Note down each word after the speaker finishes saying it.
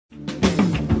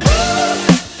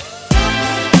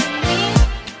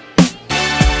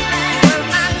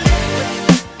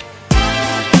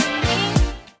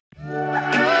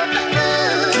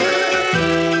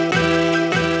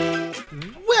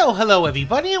Hello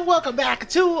everybody and welcome back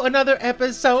to another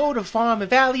episode of Farm and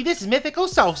Valley. This is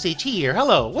MythicalSausage here.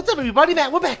 Hello, what's up everybody?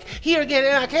 We're back here again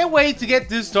and I can't wait to get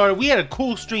this started. We had a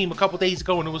cool stream a couple days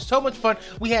ago and it was so much fun.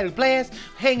 We had a blast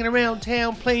hanging around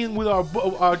town playing with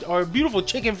our beautiful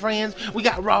chicken friends. We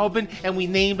got Robin and we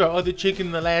named our other chicken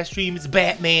in the last stream. It's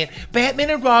Batman. Batman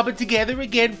and Robin together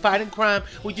again fighting crime.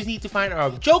 We just need to find our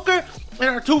Joker and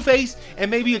our Two-Face and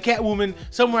maybe a Catwoman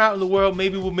somewhere out in the world.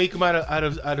 Maybe we'll make them out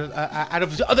of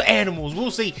other animals. We'll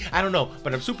see. I don't know,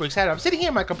 but I'm super excited. I'm sitting here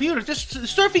on my computer just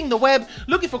surfing the web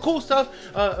looking for cool stuff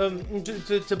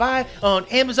to buy on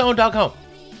Amazon.com.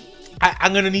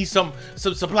 I'm gonna need some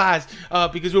supplies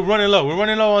because we're running low. We're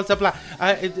running low on supply.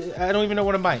 I don't even know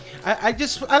what I'm buying.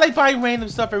 I like buying random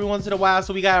stuff every once in a while.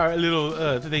 So we got our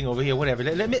little thing over here. Whatever.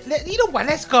 You know what?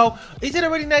 Let's go. Is it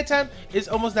already nighttime? It's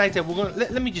almost nighttime. We're gonna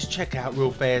let me just check out real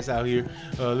fast out here.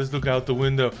 Let's look out the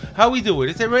window. How we doing?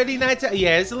 Is it already nighttime?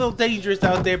 Yeah, it's a little dangerous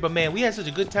out there, but man, we had such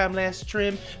a good time last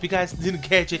stream. If you guys didn't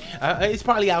catch it, it's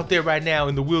probably out there right now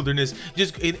in the wilderness,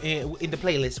 just in the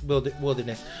playlist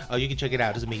wilderness. You can check it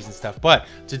out. It's amazing stuff. But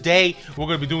today we're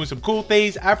going to be doing some cool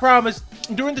things. I promise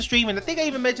during the stream, and I think I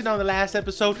even mentioned on the last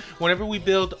episode, whenever we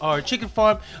build our chicken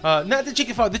farm, not the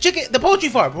chicken farm, the poultry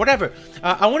farm, whatever.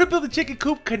 I want to build a chicken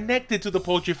coop connected to the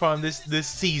poultry farm this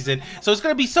season. So it's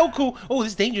going to be so cool. Oh,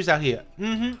 it's dangerous out here.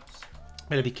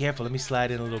 Better be careful. Let me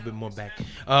slide in a little bit more back.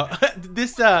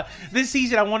 This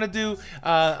season, I want to do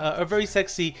a very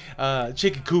sexy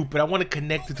chicken coop, but I want to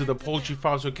connect it to the poultry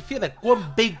farm so it can feel like one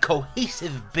big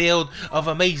cohesive build of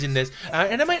amazingness.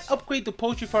 And I might upgrade the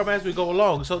poultry farm as we go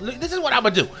along. So this is what I'm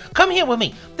gonna do. Come here with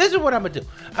me. This is what I'm gonna do.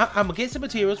 I'm gonna get some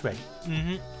materials ready.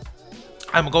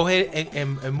 I'm gonna go ahead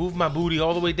and move my booty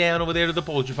all the way down over there to the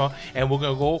poultry farm, and we're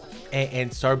gonna go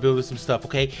and start building some stuff,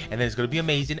 okay? And then it's gonna be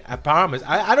amazing. I promise.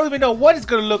 I don't even know what it's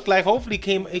gonna look like. Hopefully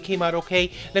it came out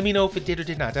okay. Let me know if it did or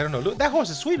did not. I don't know. Look, that horse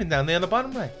is swimming down there on the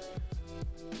bottom right.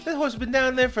 That horse has been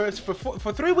down there for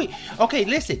 3 weeks. Okay,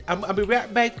 listen. I'll be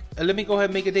right back. Let me go ahead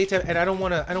and make a daytime, and I don't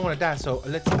wanna die. So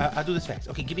I'll do this fast.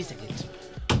 Okay, give me a second.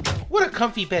 What a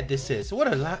comfy bed this is.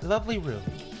 What a lovely room.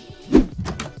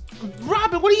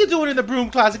 Robin, what are you doing in the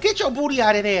broom closet? Get your booty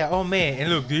out of there. Oh, man.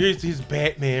 And look, here's his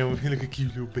Batman. Look at cute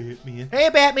little Batman. Hey,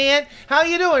 Batman. How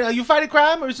you doing? Are you fighting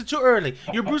crime or is it too early?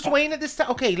 You're Bruce Wayne at this time?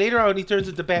 Okay, later on he turns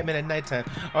into Batman at nighttime.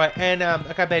 All right, and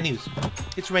I got bad news.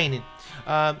 It's raining.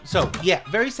 So, yeah,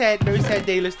 very sad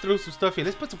day. Let's throw some stuff here.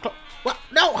 Let's put some clothes. What?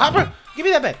 No, Hopper. Give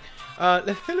me that back.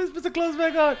 Let's put some clothes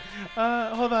back on.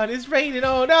 Hold on. It's raining.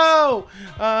 Oh, no.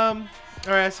 All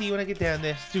right, I'll see you when I get down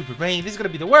there. Stupid rain. This is going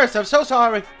to be the worst. I'm so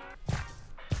sorry.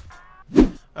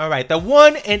 Alright, the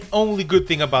one and only good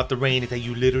thing about the rain is that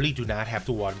you literally do not have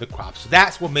to water the crops. So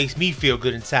that's what makes me feel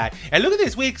good inside. And look at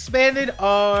this, we expanded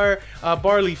our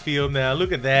barley field now.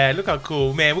 Look at that, look how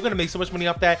cool. Man, we're gonna make so much money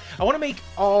off that. I wanna make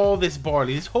all this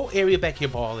barley, this whole area back here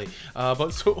barley.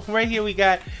 But so right here we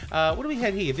got, what do we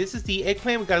have here? This is the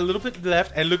eggplant, we got a little bit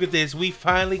left. And look at this, we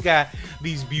finally got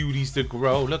these beauties to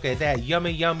grow. Look at that,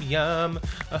 yummy, yum, yum.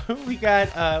 We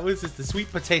got, what is this, the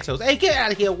sweet potatoes. Hey, get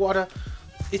out of here, water.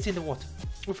 It's in the water.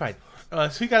 We're fine. So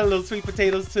we got a little sweet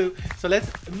potatoes too. So let's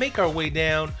make our way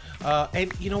down.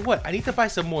 And you know what? I need to buy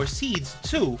some more seeds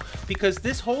too, because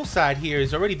this whole side here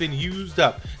has already been used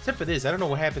up. Except for this, I don't know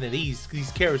what happened to these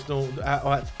carrots. Don't.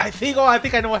 I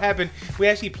think I know what happened. We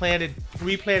actually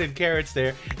replanted carrots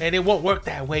there, and it won't work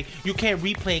that way. You can't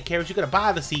replant carrots. You gotta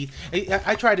buy the seeds.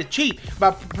 I tried to cheat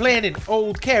by planting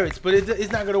old carrots, but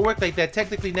it's not gonna work like that.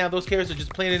 Technically, now those carrots are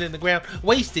just planted in the ground,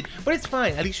 wasted. But it's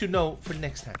fine. At least you know for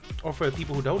next time, or for the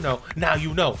people who don't know. Now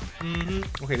you know.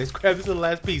 Okay, let's grab this little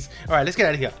last piece. All right, let's get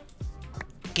out of here.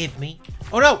 Give me.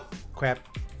 Oh no! Crap.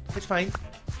 It's fine.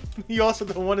 You also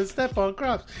don't want to step on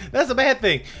crops. That's a bad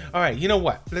thing. All right, you know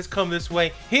what? Let's come this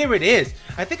way. Here it is.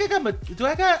 I think I got my.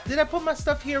 Did I put my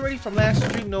stuff here already from last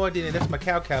stream? No, I didn't. That's my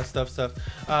cow stuff.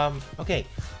 Okay.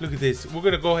 Look at this. We're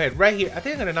gonna go ahead right here. I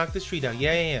think I'm gonna knock this tree down.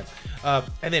 Yeah.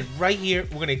 And then right here,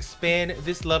 we're gonna expand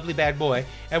this lovely bad boy,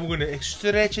 and we're gonna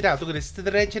stretch it out. We're gonna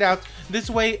stretch it out this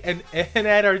way, and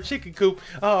add our chicken coop.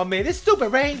 Oh man, this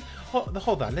stupid rain.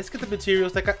 Hold on, let's get the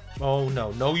materials. Oh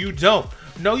no, no you don't.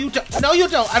 No you don't. No you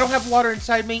don't. I don't have water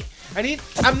inside me.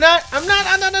 I'm not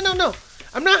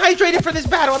hydrated for this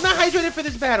battle. I'm not hydrated for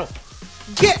this battle.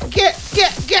 Get.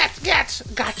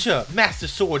 Gotcha, Master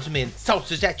Swordsman.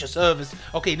 Sausage at your service.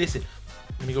 Okay, listen.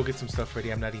 Let me go get some stuff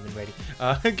ready. I'm not even ready.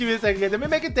 Give me a second. Let me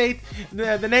make a date.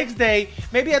 The next day,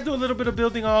 maybe I'll do a little bit of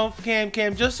building off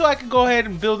cam, just so I can go ahead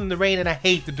and build in the rain. And I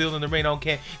hate the build in the rain on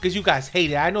cam because you guys hate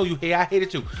it. I know you hate it. I hate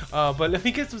it too. But let me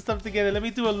get some stuff together. Let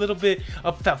me do a little bit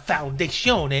of the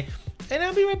foundation, and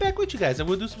I'll be right back with you guys, and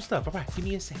we'll do some stuff. All right, give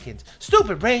me a second.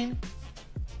 Stupid rain.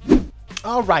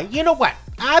 All right, you know what?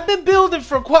 I've been building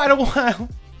for quite a while.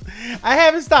 I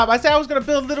haven't stopped. I said I was going to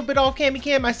build a little bit off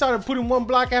Cam. I started putting one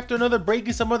block after another,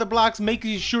 breaking some other blocks,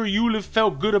 making sure Yulif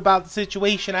felt good about the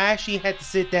situation. I actually had to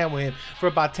sit down with him for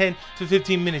about 10 to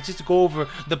 15 minutes just to go over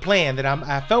the plan that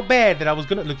I felt bad that I was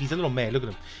going to... Look, he's a little mad. Look at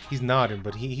him. He's nodding,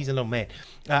 but he's a little mad.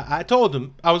 I told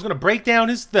him I was going to break down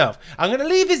his stuff. I'm going to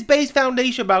leave his base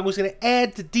foundation, but I was going to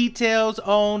add the details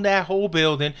on that whole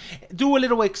building, do a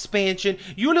little expansion.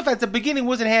 Yulif at the beginning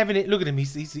wasn't having it. Look at him.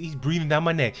 He's breathing down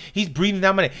my neck. He's breathing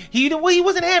down my neck. He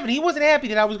wasn't having it. He wasn't happy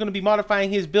that I was going to be modifying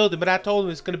his building, but I told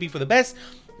him it's going to be for the best.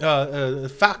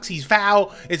 Foxy's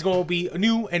fowl is going to be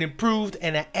new and improved,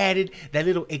 and I added that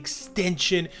little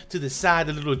extension to the side,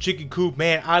 the little chicken coop.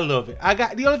 Man, I love it.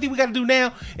 The only thing we got to do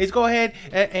now is go ahead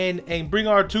and bring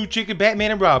our 2 chicken,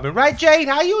 Batman and Robin. Right, Jade?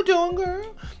 How you doing,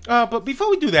 girl? But before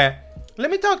we do that,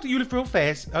 let me talk to Yulif real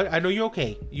fast. I know you're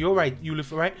okay. You're all right,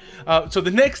 Yulif, all right? So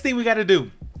the next thing we got to do,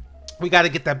 we got to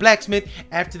get that blacksmith.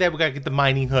 After that, we got to get the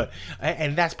mining hut.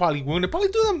 And that's probably, we're going to probably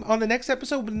do them on the next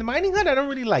episode. But the mining hut, I don't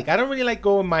really like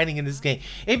going mining in this game.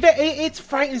 It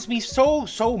frightens me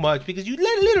so much because you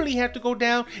literally have to go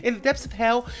down in the depths of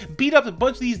hell, beat up a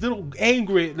bunch of these little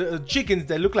angry chickens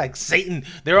that look like Satan.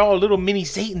 They're all little mini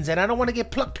Satans. And I don't want to get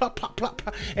pluck,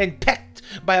 and pecked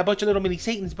by a bunch of little mini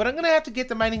Satans. But I'm going to have to get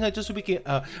the mining hut just so we can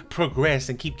progress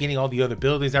and keep getting all the other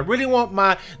buildings. I really want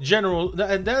my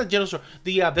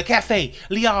the cafe.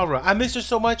 Liara, I miss her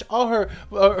so much. All her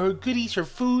goodies, her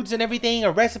foods and everything,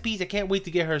 her recipes. I can't wait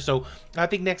to get her. So I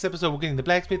think next episode we're getting the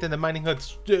blacksmith and the mining hut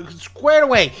squared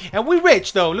away. And we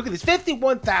rich though. Look at this,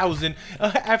 51,000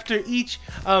 after each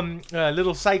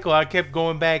little cycle. I kept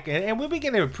going back, and we'll be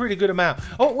getting a pretty good amount.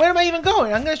 Oh, where am I even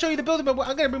going? I'm gonna show you the building, but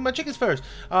I'm gonna bring my chickens first.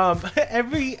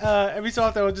 Every so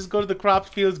often I'll just go to the crops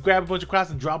fields, grab a bunch of crops,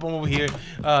 and drop them over here.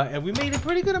 And we made a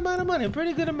pretty good amount of money,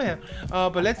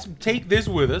 but let's take this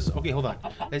with us. Okay, hold on.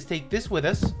 Let's take this with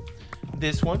us.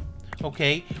 This one.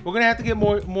 Okay, we're gonna have to get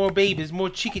more babies, more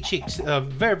chicken chicks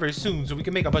very soon, so we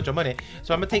can make a bunch of money.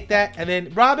 So I'm gonna take that, and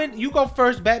then Robin, you go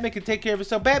first. Batman can take care of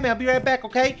himself. Batman, I'll be right back.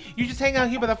 Okay, you just hang out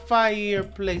here by the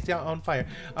fireplace down on fire.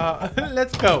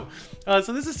 Let's go.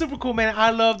 So this is super cool, man. I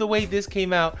love the way this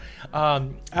came out. I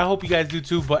hope you guys do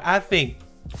too. But I think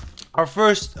our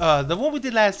first, the one we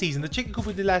did last season, the chicken coop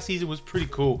we did last season was pretty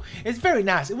cool. It's very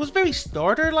nice. It was very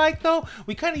starter-like though.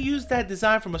 We kind of used that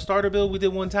design from a starter build we did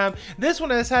one time. This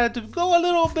one I decided to go a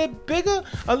little bit bigger,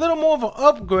 a little more of an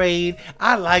upgrade.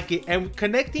 I like it. And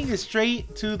connecting it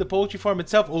straight to the poultry farm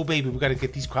itself. Oh baby, we got to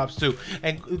get these crops too.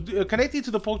 And connecting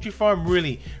to the poultry farm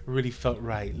really felt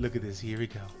right. Look at this. Here we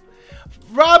go.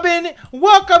 Robin,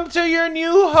 welcome to your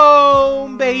new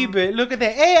home, baby. Look at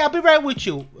that. Hey, I'll be right with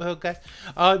you. Okay.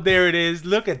 There it is.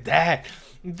 Look at that.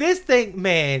 This thing,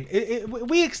 man,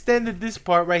 we extended this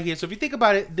part right here. So if you think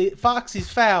about it, the Foxy's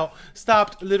fowl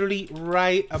stopped literally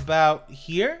right about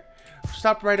here.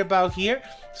 Stopped right about here.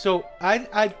 So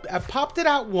I popped it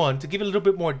out one to give it a little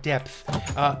bit more depth.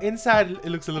 Inside it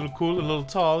looks a little cool, a little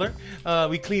taller.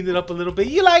 We cleaned it up a little bit.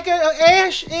 You like it,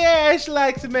 Ash? Yeah, Ash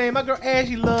likes it, man. My girl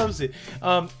Ashy loves it.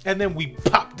 And then we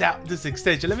popped out this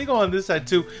extension. Let me go on this side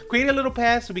too. Create a little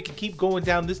path so we can keep going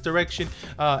down this direction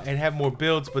and have more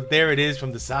builds. But there it is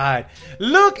from the side.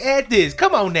 Look at this.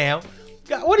 Come on now.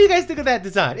 What do you guys think of that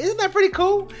design? Isn't that pretty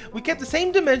cool? We kept the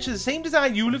same dimensions, the same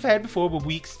design Yulif had before, but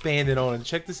we expanded on it.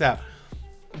 Check this out.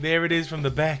 There it is from the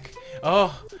back.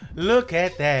 Oh, look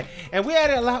at that. And we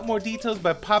added a lot more details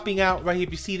by popping out right here.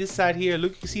 If you see this side here,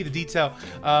 look, you can see the detail.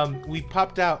 We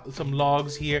popped out some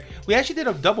logs here. We actually did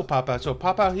a double pop out. So a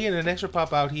pop out here and an extra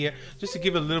pop out here just to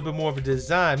give it a little bit more of a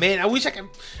design. Man, I wish I could.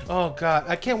 Oh, God.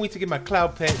 I can't wait to get my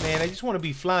cloud pet, man. I just want to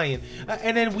be flying.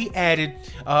 And then we added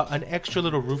an extra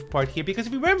little roof part here. Because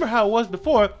if you remember how it was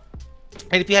before,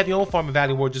 and if you have your own farm in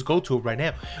Valley World, just go to it right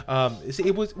now.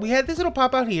 We had this little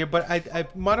pop out here, but I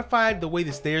modified the way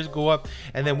the stairs go up,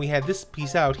 and then we had this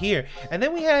piece out here, and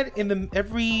then we had in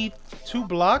every 2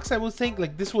 blocks, I would think,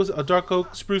 like this was a dark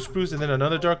oak, spruce, and then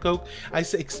another dark oak. I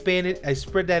expanded, I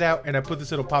spread that out, and I put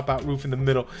this little pop out roof in the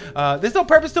middle. There's no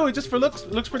purpose to it, just for looks.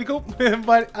 Looks pretty cool,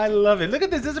 but I love it. Look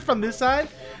at this. This is from this side.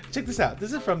 Check this out.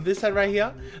 This is from this side right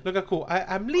here. Look how cool.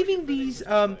 I'm leaving these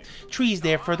trees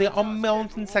there for the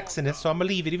mountain sexiness. So I'm gonna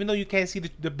leave it, even though you can't see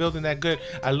the building that good.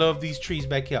 I love these trees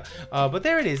back here. But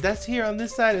there it is. That's here on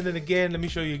this side, and then again, let me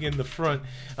show you again the front.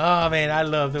 Oh man, I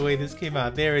love the way this came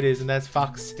out. There it is, and that's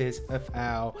Fox's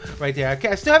fowl right there.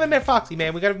 I still haven't met Foxy,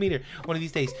 man. We gotta meet her one of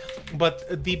these days.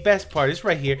 But the best part is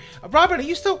right here. Robin, are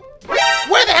you still?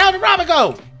 Where the hell did Robin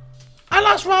go? I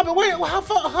lost Robin. How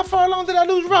far along did I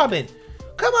lose Robin?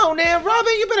 Come on now,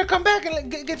 Robin, you better come back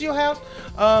and get to your house.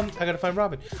 I gotta find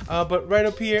Robin. But right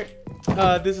up here,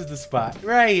 This is the spot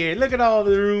right here. Look at all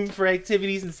the room for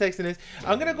activities and sexiness.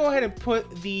 I'm gonna go ahead and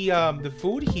put the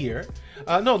food here.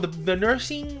 No, the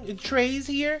nursing trays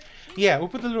here. Yeah, we'll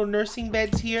put the little nursing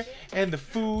beds here, and the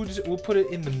foods, we'll put it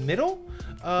in the middle.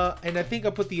 And I think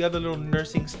I'll put the other little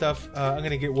nursing stuff. I'm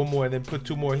gonna get one more and then put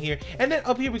 2 more here. And then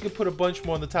up here we can put a bunch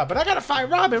more on the top. But I gotta find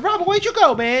Robin. Robin, where'd you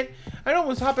go, man? I know I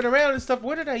was hopping around and stuff.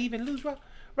 Where did I even lose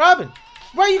Robin?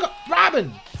 Where you go?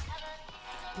 Robin!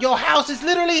 Your house is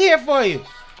literally here for you.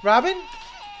 Robin?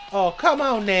 Oh, come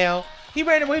on now. He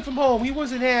ran away from home. He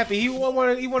wasn't happy. He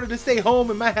wanted to stay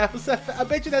home in my house. I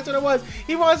bet you that's what it was.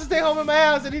 He wants to stay home in my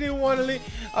house and he didn't want to leave.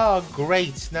 Oh,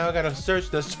 great. Now I gotta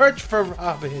search for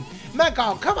Robin. My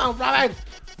God, come on, Robin.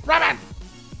 Robin,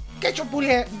 get your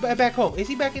booty back home. Is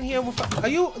he back in here?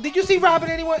 Did you see Robin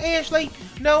anywhere, Ashley?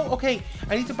 No? Okay.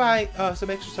 I need to buy some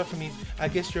extra stuff from you. I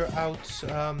guess you're out.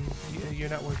 You're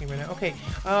not working right now. Okay.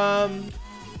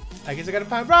 I guess I gotta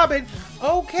find Robin.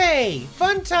 Okay,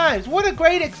 fun times. What a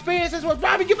great experience this was.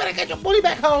 Robin, you better get your booty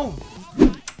back home.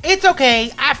 It's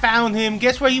okay, I found him.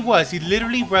 Guess where he was? He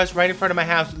literally was right in front of my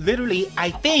house. Literally,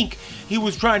 I think he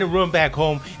was trying to run back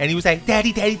home and he was like,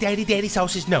 Daddy, Daddy, Daddy, Daddy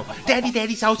Sausage, no. Daddy,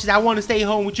 Daddy Sausage, I want to stay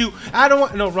home with you. I don't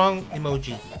want, no, wrong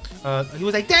emoji. He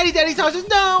was like, Daddy, Daddy Sausage,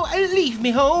 no, leave me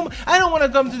home. I don't want to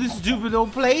come to this stupid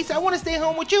old place. I want to stay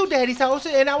home with you, Daddy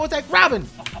Sausage. And I was like, Robin,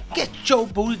 get your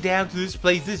booty down to this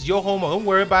place. This is your home. Don't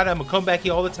worry about it. I'm going to come back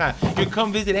here all the time. You can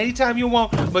come visit anytime you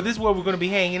want, but this is where we're going to be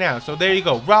hanging out. So there you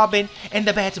go. Robin and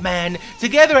the Batman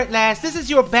together at last. This is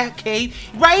your bat cave,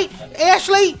 right,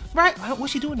 Ashley? Right?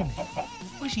 What's she doing in there?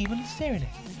 What's she even staring at?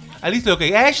 At least,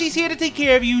 okay, Ashley's here to take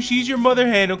care of you. She's your mother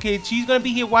hen, okay? She's gonna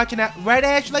be here watching out. Right,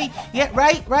 Ashley? Yeah,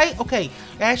 right? Okay.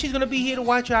 Ashley's gonna be here to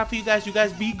watch out for you guys. You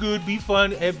guys be good, be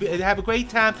fun, and have a great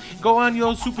time. Go on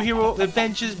your superhero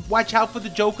adventures. Watch out for the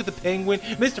Joker, the Penguin,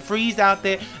 Mr. Freeze out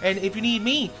there. And if you need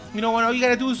me, you know what? All you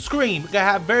gotta do is scream. You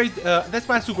gotta have that's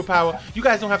my superpower. You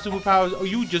guys don't have superpowers. Oh,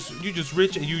 you just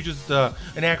rich and you just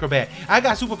an acrobat. I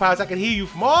got superpowers. I can hear you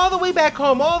from all the way back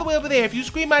home, all the way over there. If you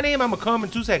scream my name, I'm gonna come in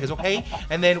 2 seconds, okay?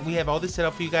 And then we have all this set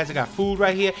up for you guys. I got food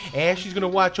right here. Ashley's gonna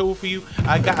watch over for you.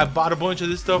 I bought a bunch of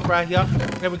this stuff right here,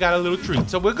 and we got a little treat.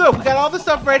 So we're good. We got all the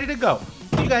stuff ready to go.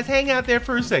 You guys hang out there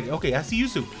for a second. Okay, I see you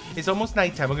soon. It's almost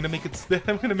nighttime. I'm gonna make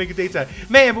it daytime.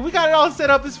 Man, but we got it all set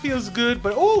up. This feels good.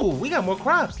 But oh, we got more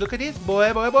crops. Look at this.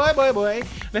 Boy.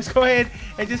 Let's go ahead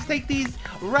and just take these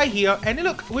right here. And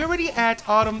look, we're already at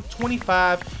autumn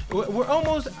 25. We're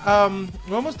almost done.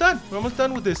 We're almost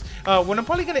done with this. What I'm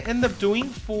probably gonna end up doing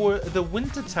for the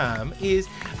winter time is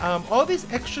all this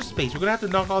extra space. We're gonna have to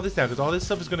knock all this down because all this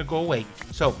stuff is gonna go away.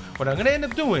 So what I'm gonna end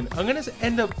up doing, I'm gonna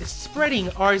end up spreading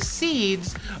our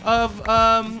seeds of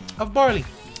barley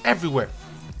everywhere.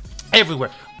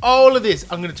 All of this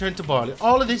I'm gonna turn to barley.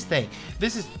 All of this thing.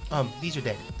 This is these are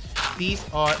dead. These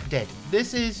are dead.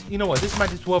 This is, you know what, this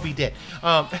might as well be dead.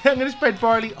 I'm gonna spread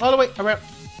barley all the way around.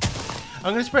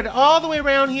 I'm gonna spread it all the way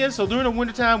around here. So during the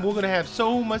winter time, we're gonna have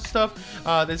so much stuff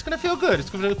that's gonna feel good.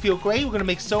 It's gonna feel great. We're gonna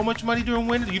make so much money during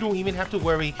winter. You don't even have to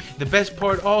worry. The best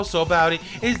part also about it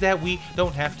is that we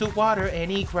don't have to water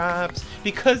any crops,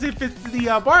 because if it's the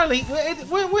barley,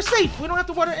 we're safe. We don't have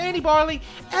to water any barley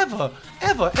ever.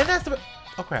 And that's the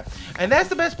oh crap! And that's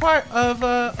the best part of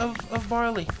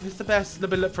barley. It's the best.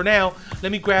 For now,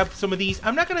 let me grab some of these.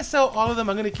 I'm not gonna sell all of them.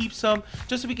 I'm gonna keep some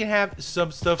just so we can have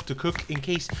some stuff to cook in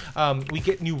case we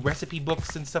get new recipe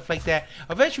books and stuff like that.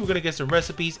 Eventually, we're gonna get some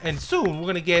recipes, and soon we're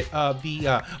gonna get our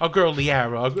girl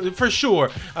Liara for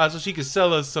sure, so she can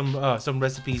sell us some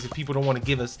recipes if people don't want to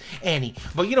give us any.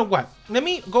 But you know what? Let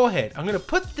me go ahead. I'm gonna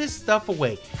put this stuff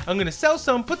away. I'm gonna sell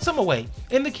some, put some away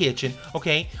in the kitchen.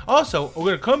 Okay. Also, we're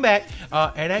gonna come back.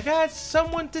 And I got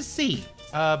someone to see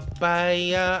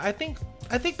by I think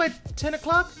by 10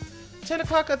 o'clock. 10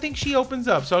 o'clock, I think she opens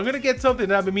up. So I'm gonna get something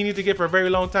that I've been meaning to get for a very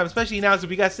long time, especially now that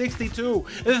we got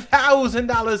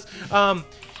 $62,000.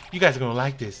 You guys are gonna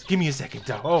like this. Give me a second,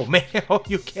 though. Oh man, oh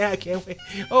I can't wait.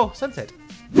 Oh, sunset.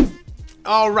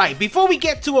 Alright, before we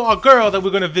get to our girl that we're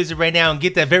going to visit right now and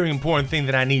get that very important thing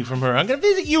that I need from her, I'm going to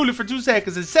visit Eulif for 2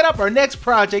 seconds and set up our next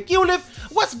project. Eulif,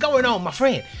 what's going on, my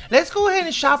friend? Let's go ahead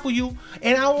and shop with you.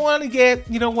 And I want to get,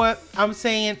 you know what, I'm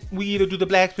saying we either do the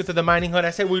blacksmith or the mining hut.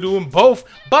 I said we're doing both,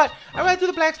 but I'd rather do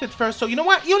the blacksmith first. So you know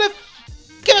what, Eulif,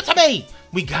 give it to me.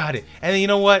 We got it. And then you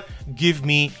know what, give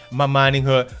me my mining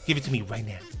hut. Give it to me right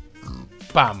now.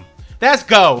 Bam. Let's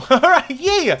go. All right,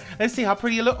 yeah. Let's see how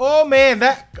pretty you look. Oh man,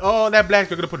 that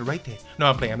black. We're gonna put it right there. No,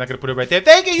 I'm playing. I'm not gonna put it right there.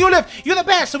 Thank you, Eulif. You're the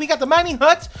best. So we got the mining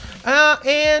hut,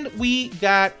 and we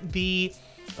got the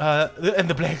And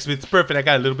the blacksmith's perfect. I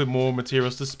got a little bit more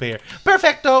materials to spare.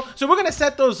 Perfecto. So we're gonna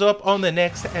set those up on the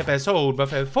next episode.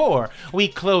 But before we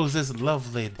close this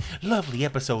lovely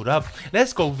episode up,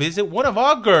 let's go visit one of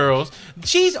our girls.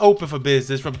 She's open for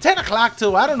business from 10 o'clock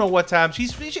till I don't know what time. She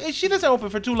doesn't open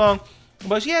for too long.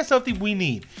 But she has something we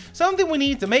need. Something we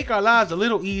need to make our lives a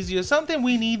little easier. Something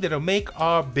we need that'll make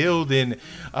our building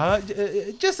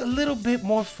just a little bit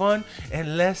more fun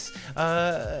and less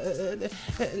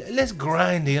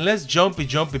grindy and less jumpy,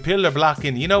 pillar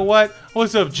blocking. You know what?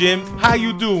 What's up, Jim? How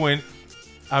you doing?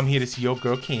 I'm here to see your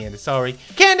girl, Candace. Sorry.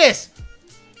 Candace!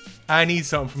 I need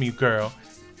something from you, girl.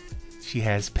 She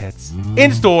has pets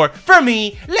in store for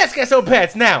me. Let's get some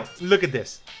pets. Now, look at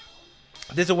this.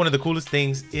 This is one of the coolest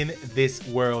things in this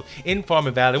world, in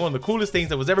Farming Valley. One of the coolest things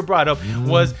that was ever brought up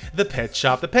was the pet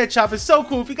shop. The pet shop is so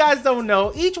cool. If you guys don't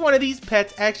know, each one of these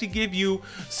pets actually give you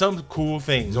some cool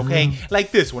things, okay?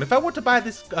 Like this one. If I were to buy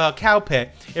this cow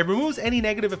pet, it removes any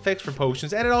negative effects from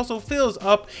potions, and it also fills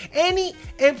up any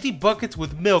empty buckets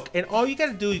with milk. And all you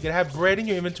gotta do, you gotta have bread in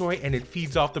your inventory, and it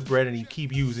feeds off the bread, and you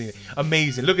keep using it.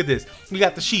 Amazing. Look at this. We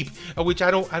got the sheep, which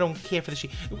I don't care for the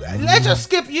sheep. Let's just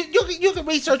skip. You can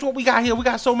research what we got here. We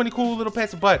got so many cool little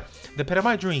pets, but the pet of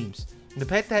my dreams, the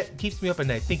pet that keeps me up at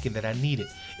night thinking that I need it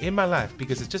in my life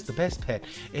because it's just the best pet,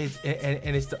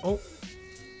 and it's the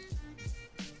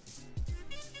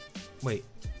wait,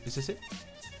 is this it?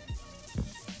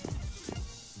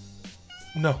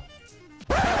 No.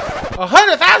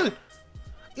 100,000?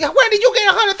 Yeah, where did you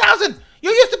get 100,000?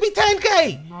 You used to be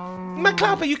 10K. My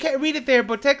cloud, you can't read it there,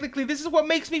 but technically this is what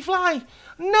makes me fly.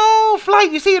 No,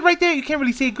 flight. You see it right there. You can't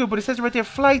really see it good, but it says right there,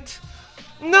 flight.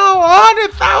 No,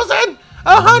 100,000.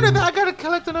 100. I gotta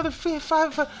collect another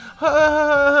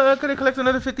I gotta collect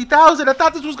another 50,000. I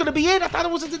thought this was gonna be it. I thought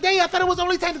it was today. I thought it was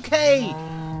only 10K.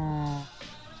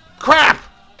 Crap.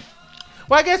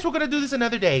 Well, I guess we're gonna do this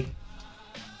another day.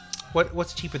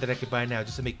 What's cheaper that I could buy now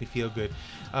just to make me feel good?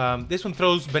 This one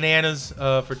throws bananas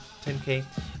for 10K.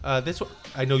 This one,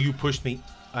 I know you pushed me.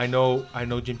 I know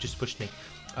Jim just pushed me.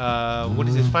 What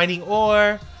is this? Finding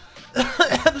ore.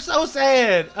 I'm so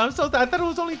sad. I'm so sad. I thought it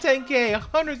was only 10K,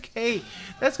 100K.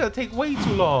 That's gonna take way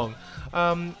too long.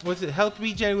 What's it? Health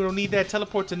regen. We don't need that.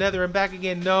 Teleport to Nether and back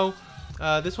again. No.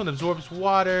 This one absorbs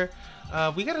water.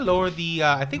 We gotta lower the.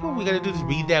 I think what we gotta do is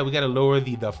read that. We gotta lower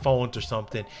the font or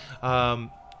something.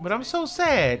 But I'm so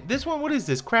sad. This one, what is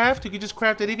this? Craft? You can just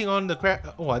craft anything on the craft.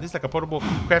 Oh, this is like a portable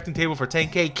crafting table for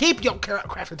 10K. Keep your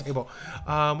crafting table.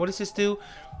 What does this do?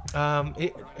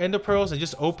 Ender pearls, and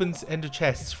just opens ender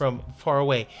chests from far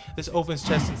away. This opens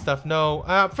chests and stuff. No,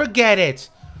 forget it.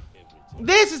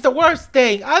 This is the worst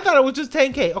thing. I thought it was just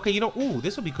 10K. Okay, you know, ooh,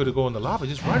 this would be good to go in the lava.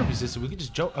 Just water resistant. We could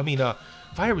just jump. I mean,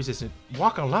 fire resistant.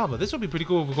 Walk on lava. This would be pretty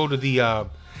cool if we go to the.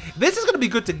 This is gonna be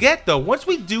good to get though. Once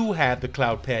we do have the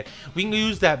cloud pet, we can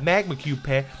use that magma cube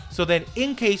pet. So then,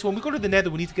 in case when we go to the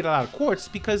Nether, we need to get a lot of quartz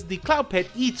because the cloud pet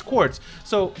eats quartz.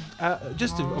 So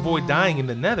just to avoid dying in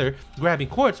the Nether, grabbing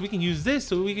quartz, we can use this.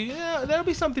 So we can. Yeah, that'll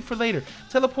be something for later.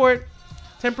 Teleport,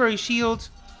 temporary shield,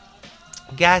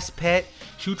 gas pet,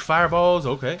 shoot fireballs.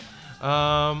 Okay.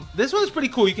 This one's pretty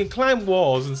cool. You can climb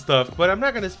walls and stuff, but I'm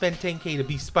not gonna spend 10K to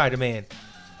be Spider-Man.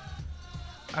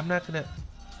 I'm not gonna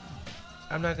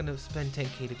spend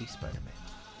 10K to be Spider-Man.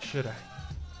 Should I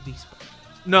be Spider-Man?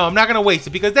 No, I'm not gonna waste it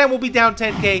because then we'll be down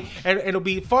 10K and it'll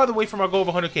be farther away from our goal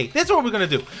of 100K. This is what we're gonna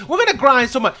do. We're gonna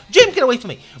grind so much. Jim, get away from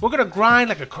me. We're gonna grind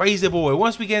like a crazy boy.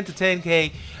 Once we get into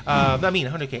 10K, I mean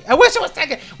 100K. I wish it was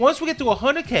 10K. Once we get to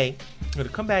 100K, we're gonna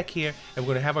come back here and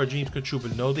we're gonna have our dreams come true.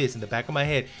 But know this in the back of my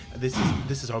head, this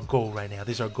is our goal right now.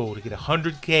 This is our goal to get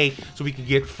 100K so we can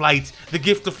get flight, the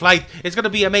gift of flight. It's gonna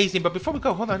be amazing. But before we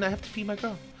go, hold on, I have to feed my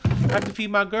girl. I have to feed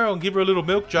my girl and give her a little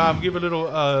milk job, give her a little,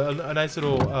 a nice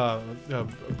little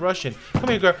brushing. Come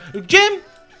here, girl. Jim!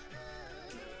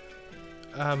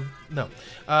 No.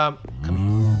 Come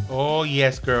here. Oh,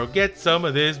 yes, girl. Get some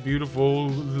of this beautiful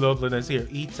loveliness here.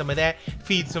 Eat some of that.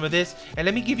 Feed some of this. And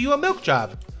let me give you a milk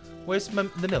job. Where's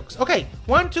the milks? Okay,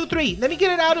 1, 2, 3. Let me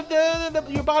get it out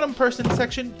of your bottom person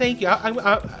section. Thank you.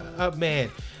 Man,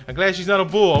 I'm glad she's not a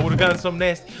bull. I would have gotten something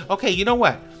nasty. Okay, you know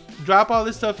what? Drop all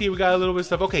this stuff here. We got a little bit of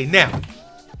stuff. Okay, now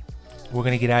we're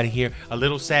gonna get out of here a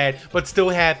little sad but still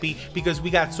happy because we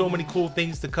got so many cool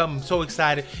things to come. I'm so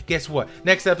excited. Guess what?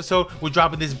 Next episode we're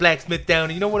dropping this blacksmith down,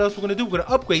 and you know what else we're gonna do? We're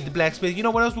gonna upgrade the blacksmith. You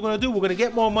know what else we're gonna do? We're gonna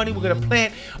get more money. We're gonna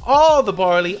plant all the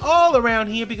barley all around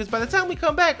here because by the time we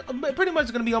come back, pretty much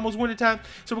it's gonna be almost winter time.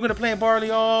 So we're gonna plant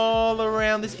barley all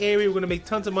around this area. We're gonna make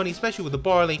tons of money, especially with the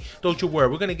barley. Don't you worry.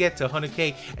 We're gonna get to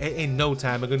 100K in no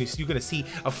time. You're gonna see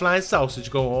a flying sausage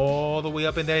go all the way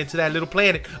up in there into that little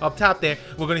planet up top there.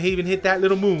 We're gonna even hit hit that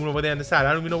little moon over there on the side.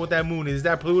 I don't even know what that moon is. Is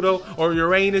that Pluto or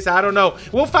Uranus? I don't know.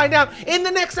 We'll find out in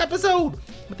the next episode.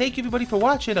 But thank you everybody for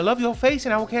watching. I love your face,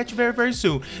 and I will catch you very, very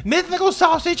soon. Mythical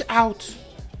Sausage out.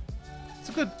 It's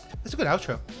a good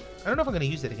outro. I don't know if I'm gonna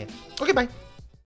use it again. Okay, bye.